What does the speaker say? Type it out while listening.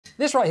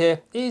This right here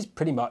is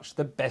pretty much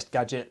the best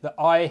gadget that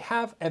I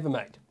have ever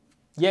made.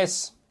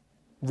 Yes,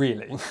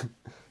 really.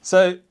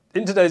 So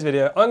in today's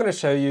video, I'm going to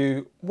show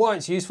you why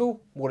it's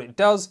useful, what it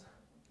does,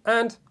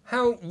 and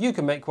how you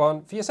can make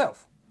one for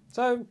yourself.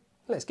 So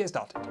let's get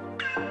started.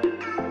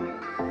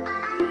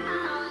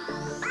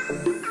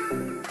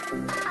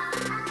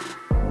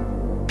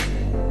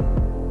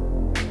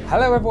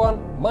 Hello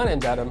everyone, my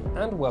name's Adam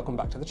and welcome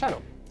back to the channel.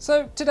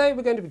 So today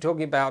we're going to be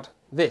talking about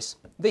this,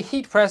 the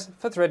heat press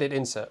for threaded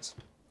inserts.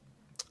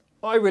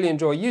 I really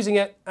enjoy using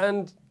it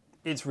and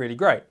it's really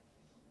great.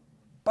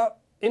 But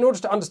in order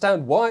to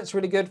understand why it's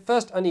really good,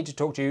 first I need to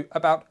talk to you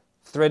about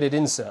threaded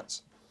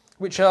inserts,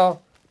 which are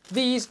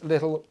these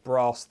little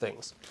brass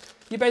things.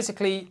 You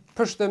basically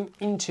push them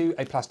into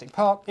a plastic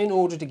part in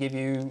order to give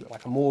you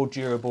like a more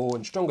durable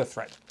and stronger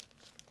thread.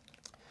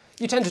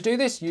 You tend to do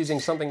this using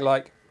something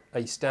like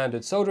a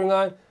standard soldering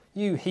iron.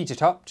 You heat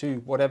it up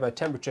to whatever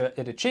temperature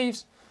it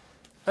achieves,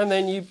 and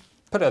then you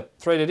put a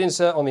threaded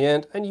insert on the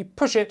end and you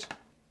push it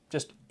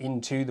just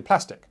into the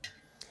plastic.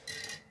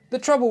 The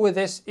trouble with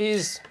this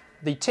is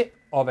the tip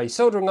of a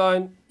soldering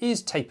iron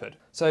is tapered.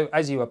 So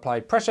as you apply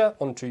pressure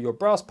onto your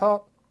brass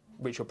part,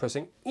 which you're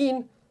pressing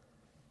in,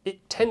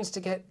 it tends to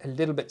get a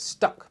little bit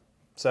stuck.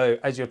 So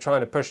as you're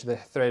trying to push the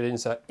threaded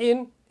insert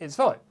in, it's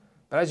fine.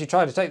 But as you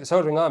try to take the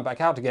soldering iron back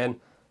out again,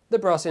 the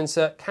brass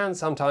insert can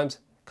sometimes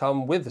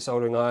come with the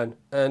soldering iron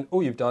and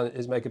all you've done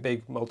is make a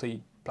big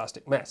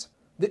multi-plastic mess.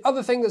 The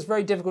other thing that's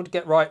very difficult to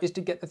get right is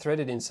to get the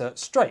threaded insert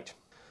straight.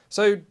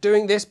 So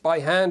doing this by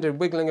hand and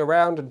wiggling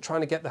around and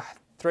trying to get the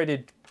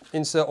threaded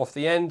insert off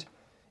the end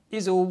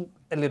is all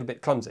a little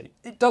bit clumsy.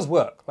 It does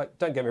work, like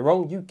don't get me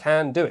wrong, you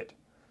can do it,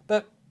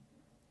 but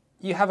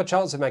you have a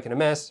chance of making a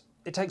mess.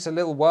 It takes a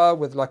little while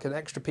with like an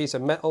extra piece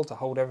of metal to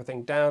hold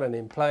everything down and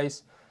in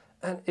place,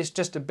 and it's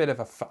just a bit of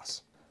a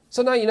fuss.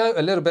 So now you know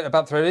a little bit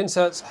about threaded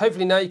inserts,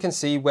 hopefully now you can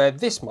see where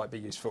this might be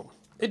useful.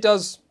 It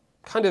does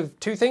kind of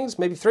two things,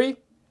 maybe three.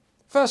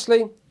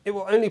 Firstly, it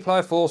will only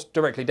apply force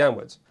directly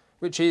downwards,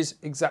 which is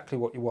exactly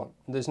what you want.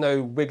 There's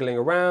no wiggling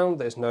around,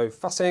 there's no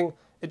fussing,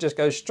 it just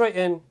goes straight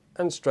in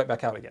and straight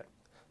back out again.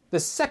 The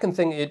second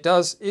thing it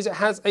does is it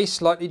has a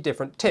slightly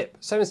different tip.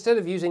 So instead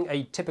of using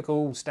a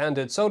typical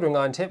standard soldering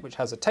iron tip, which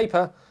has a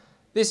taper,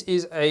 this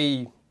is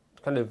a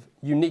kind of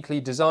uniquely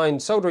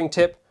designed soldering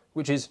tip,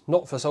 which is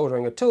not for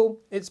soldering at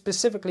all. It's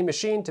specifically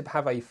machined to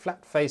have a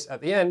flat face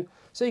at the end,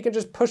 so you can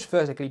just push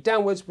vertically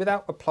downwards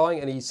without applying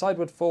any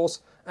sideward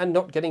force and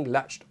not getting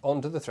latched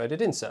onto the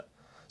threaded insert.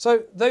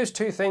 So those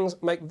two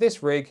things make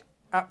this rig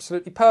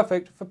absolutely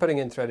perfect for putting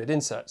in threaded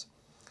inserts.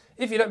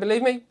 If you don't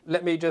believe me,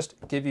 let me just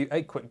give you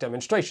a quick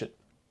demonstration.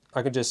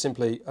 I can just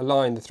simply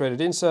align the threaded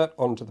insert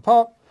onto the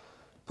part,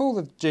 pull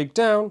the jig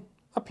down,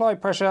 apply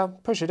pressure,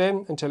 push it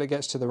in until it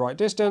gets to the right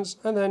distance,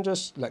 and then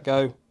just let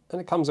go and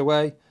it comes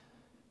away.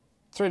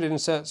 Threaded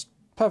insert's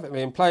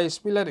perfectly in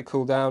place, we let it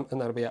cool down and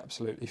that'll be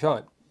absolutely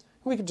fine.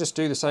 We can just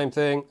do the same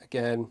thing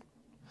again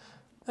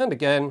and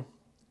again,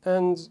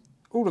 and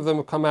all of them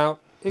will come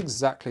out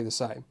exactly the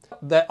same.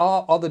 There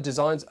are other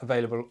designs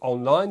available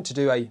online to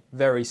do a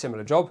very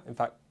similar job, in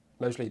fact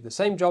mostly the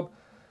same job,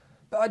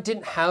 but I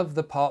didn't have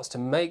the parts to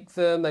make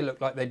them. They looked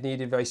like they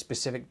needed very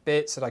specific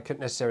bits that I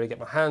couldn't necessarily get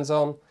my hands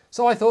on.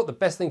 So I thought the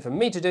best thing for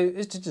me to do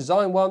is to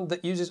design one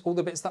that uses all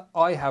the bits that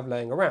I have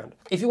laying around.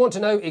 If you want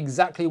to know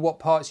exactly what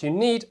parts you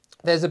need,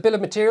 there's a bill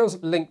of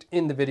materials linked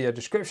in the video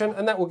description,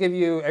 and that will give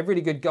you a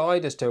really good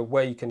guide as to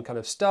where you can kind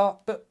of start,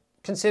 but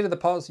consider the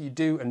parts that you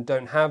do and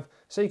don't have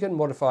so you can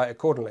modify it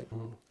accordingly.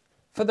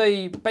 For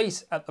the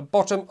base at the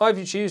bottom, I've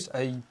just used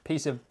a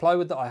piece of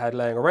plywood that I had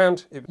laying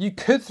around. You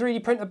could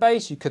 3D print a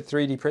base, you could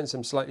 3D print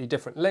some slightly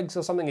different legs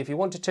or something if you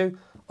wanted to.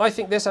 I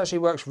think this actually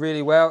works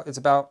really well. It's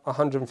about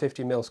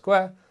 150mm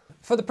square.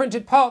 For the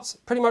printed parts,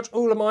 pretty much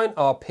all of mine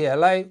are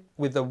PLA,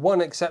 with the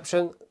one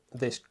exception,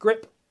 this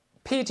grip.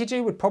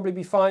 PETG would probably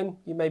be fine.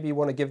 You maybe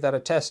want to give that a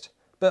test,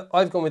 but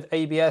I've gone with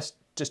ABS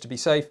just to be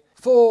safe.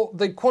 For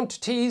the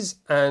quantities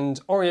and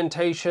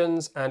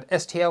orientations and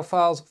STL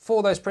files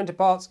for those printed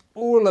parts,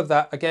 all of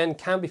that again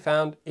can be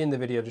found in the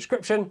video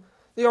description.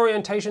 The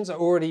orientations are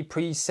already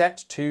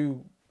preset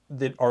to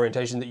the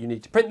orientation that you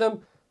need to print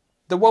them.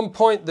 The one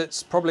point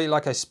that's probably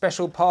like a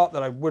special part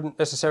that I wouldn't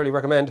necessarily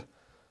recommend.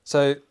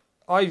 So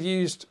I've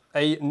used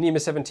a NEMA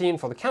 17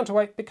 for the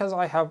counterweight because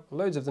I have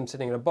loads of them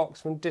sitting in a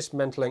box from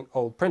dismantling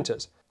old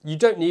printers. You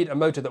don't need a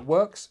motor that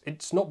works.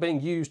 It's not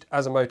being used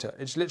as a motor.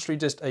 It's literally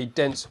just a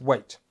dense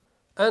weight.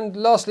 And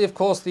lastly, of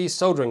course, the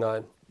soldering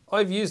iron.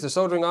 I've used the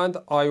soldering iron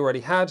that I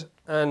already had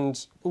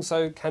and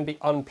also can be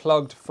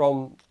unplugged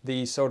from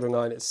the soldering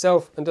iron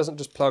itself and doesn't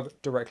just plug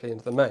directly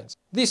into the mains.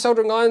 These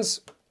soldering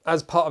irons,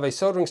 as part of a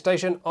soldering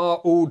station, are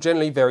all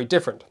generally very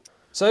different.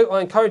 So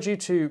I encourage you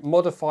to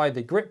modify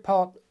the grip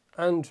part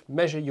and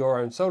measure your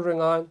own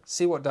soldering iron,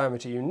 see what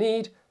diameter you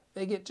need,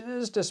 make it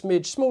just a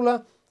smidge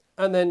smaller,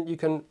 and then you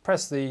can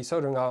press the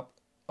soldering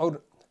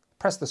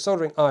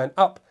iron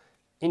up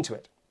into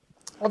it.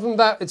 Other than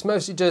that, it's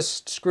mostly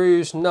just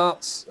screws,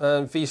 nuts,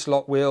 and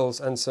V-slot wheels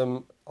and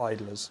some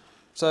idlers.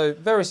 So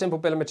very simple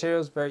bill of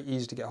materials, very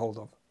easy to get hold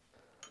of.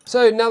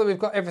 So now that we've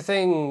got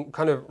everything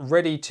kind of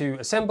ready to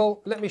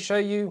assemble, let me show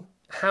you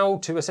how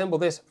to assemble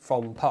this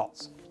from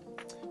parts.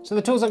 So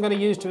the tools I'm going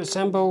to use to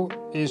assemble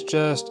is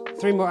just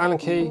 3mm Allen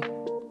key,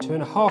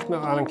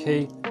 2.5mm Allen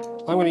key.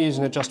 I'm going to use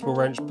an adjustable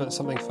wrench, but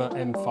something for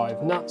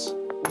M5 nuts.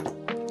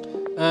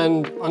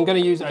 And I'm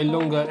going to use a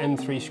longer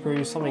M3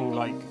 screw, something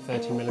like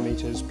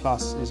 30mm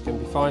plus is going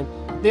to be fine.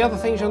 The other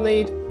things you'll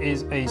need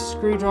is a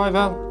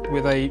screwdriver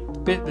with a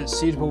bit that's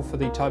suitable for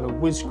the type of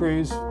whiz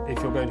screws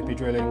if you're going to be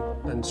drilling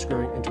and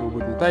screwing into a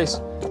wooden base.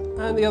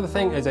 And the other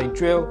thing is a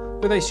drill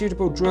with a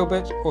suitable drill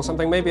bit or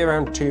something maybe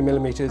around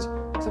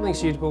 2mm, something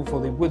suitable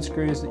for the wood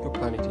screws that you're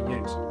planning to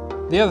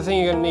use. The other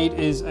thing you're going to need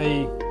is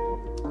a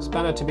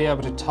spanner to be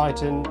able to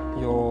tighten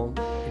your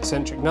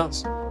eccentric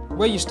nuts.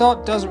 Where you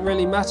start doesn't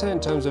really matter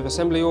in terms of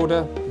assembly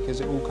order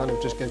because it all kind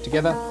of just goes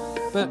together,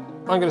 but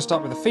I'm going to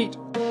start with the feet.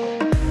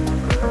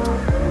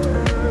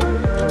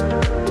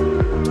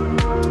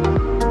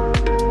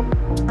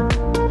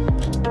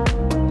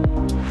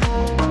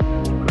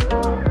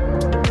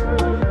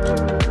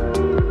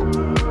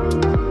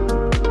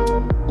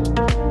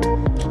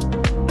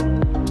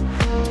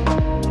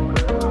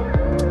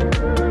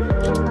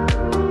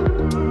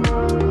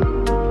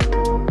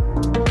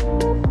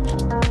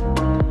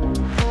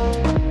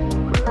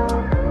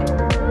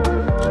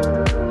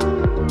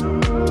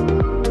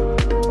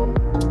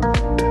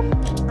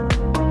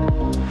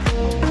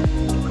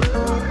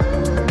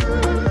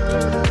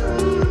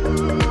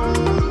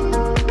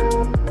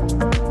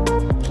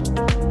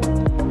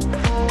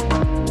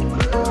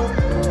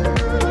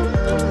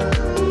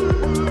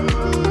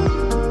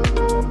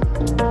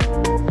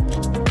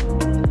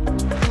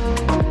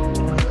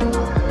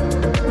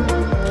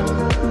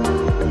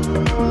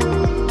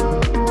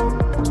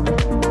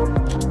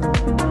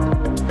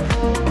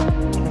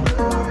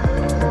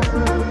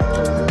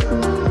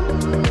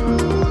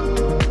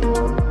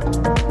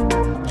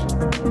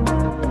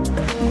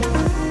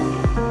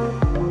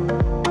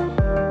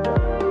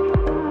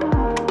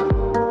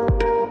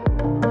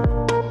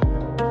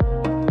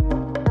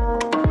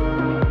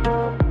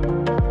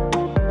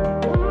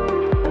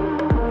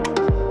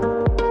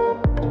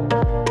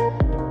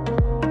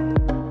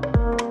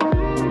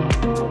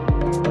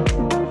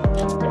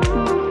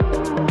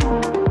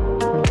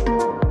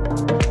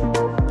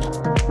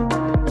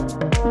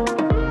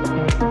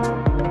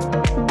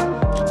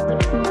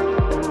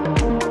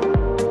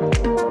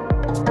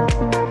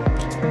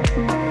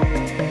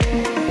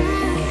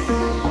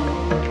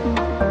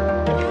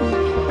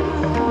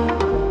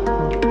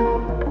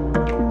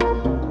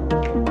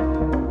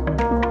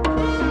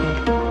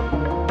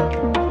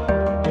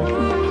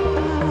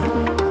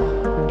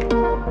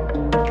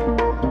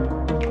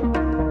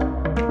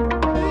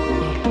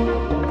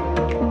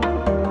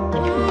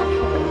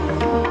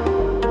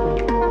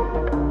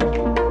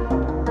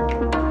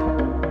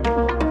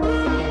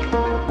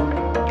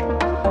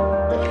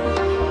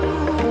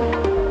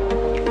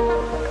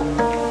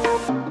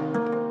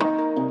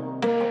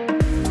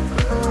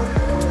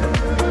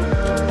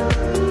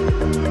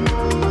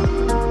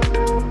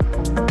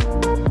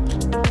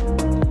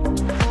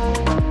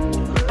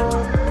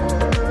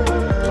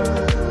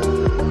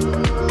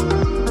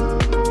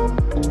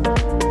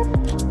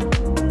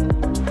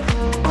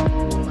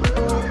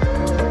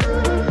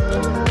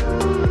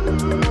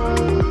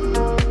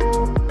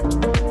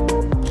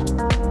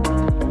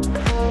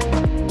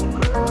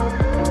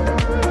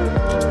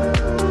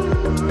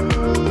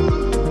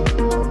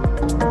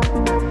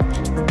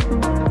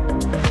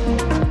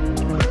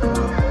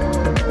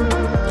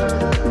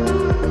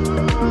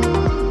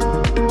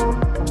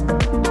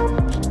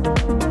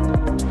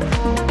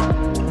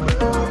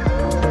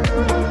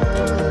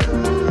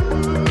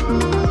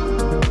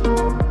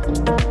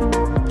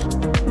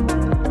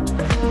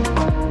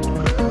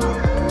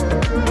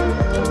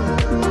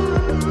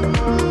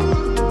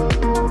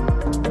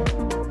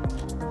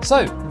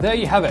 So there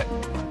you have it.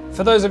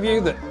 For those of you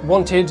that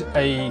wanted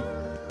a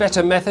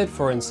better method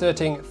for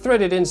inserting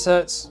threaded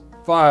inserts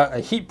via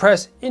a heat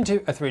press into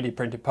a 3D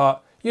printed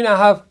part, you now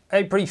have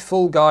a pretty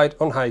full guide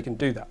on how you can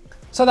do that.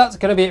 So that's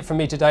going to be it from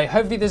me today.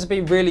 Hopefully this has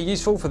been really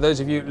useful for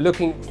those of you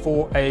looking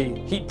for a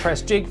heat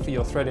press jig for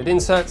your threaded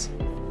inserts.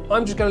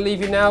 I'm just going to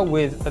leave you now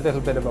with a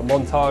little bit of a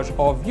montage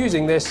of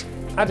using this,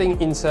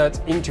 adding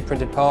inserts into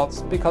printed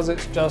parts, because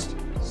it's just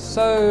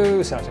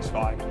so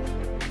satisfying.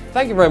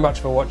 Thank you very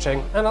much for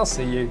watching, and I'll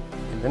see you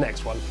in the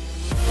next one.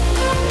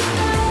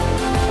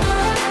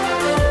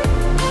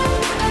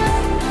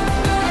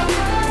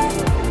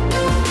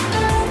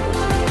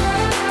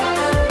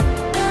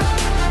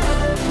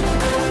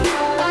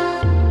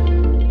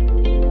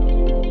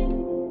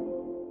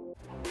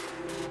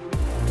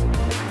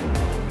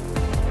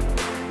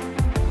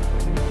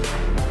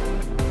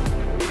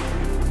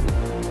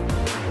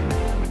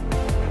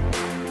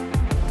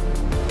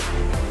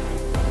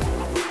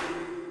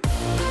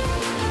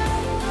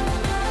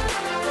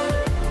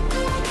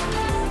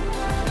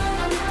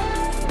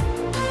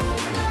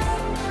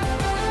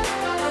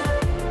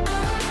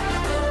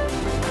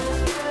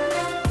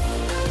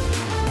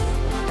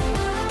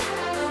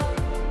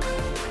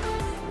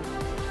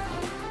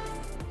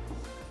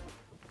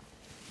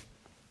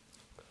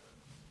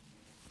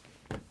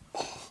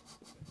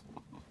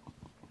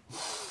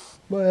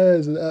 My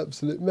hair's an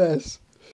absolute mess.